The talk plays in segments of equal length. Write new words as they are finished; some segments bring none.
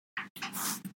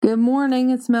Good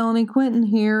morning, it's Melanie Quinton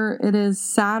here. It is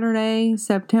Saturday,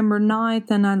 September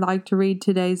 9th, and I'd like to read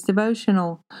today's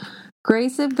devotional.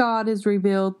 Grace of God is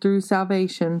revealed through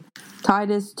salvation.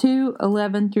 Titus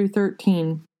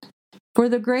 2:11-13. For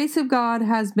the grace of God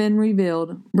has been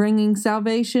revealed, bringing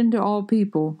salvation to all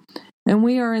people, and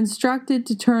we are instructed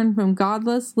to turn from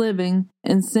godless living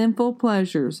and sinful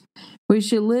pleasures. We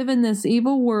should live in this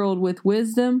evil world with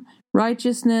wisdom,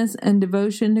 righteousness, and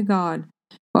devotion to God,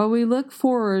 while we look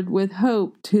forward with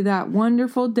hope to that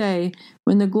wonderful day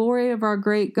when the glory of our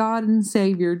great God and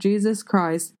Savior, Jesus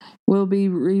Christ, will be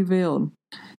revealed.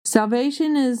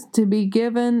 Salvation is to be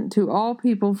given to all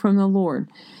people from the Lord.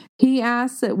 He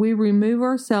asks that we remove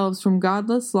ourselves from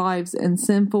godless lives and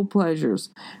sinful pleasures.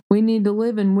 We need to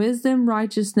live in wisdom,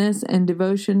 righteousness, and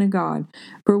devotion to God,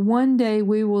 for one day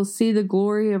we will see the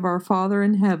glory of our Father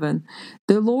in heaven.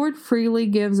 The Lord freely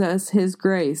gives us His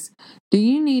grace. Do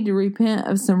you need to repent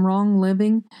of some wrong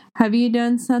living? Have you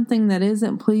done something that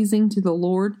isn't pleasing to the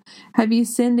Lord? Have you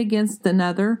sinned against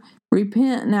another?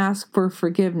 Repent and ask for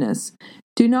forgiveness.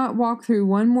 Do not walk through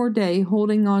one more day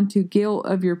holding on to guilt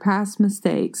of your past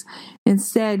mistakes.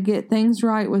 Instead, get things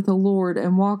right with the Lord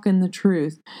and walk in the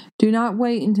truth. Do not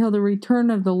wait until the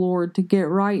return of the Lord to get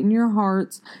right in your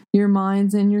hearts, your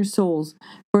minds, and your souls,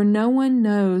 for no one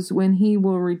knows when He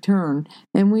will return,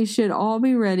 and we should all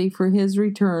be ready for His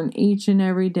return each and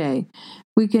every day.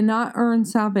 We cannot earn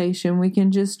salvation. We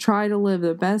can just try to live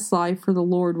the best life for the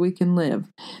Lord we can live.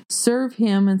 Serve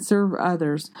Him and serve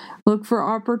others. Look for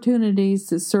opportunities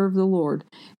to serve the Lord.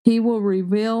 He will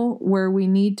reveal where we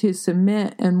need to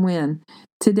submit and win.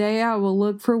 Today I will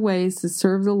look for ways to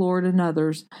serve the Lord and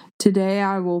others. Today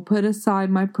I will put aside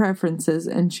my preferences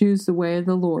and choose the way of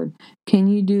the Lord. Can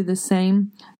you do the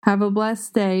same? Have a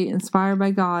blessed day, inspired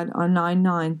by God on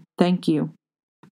 9/9. Thank you.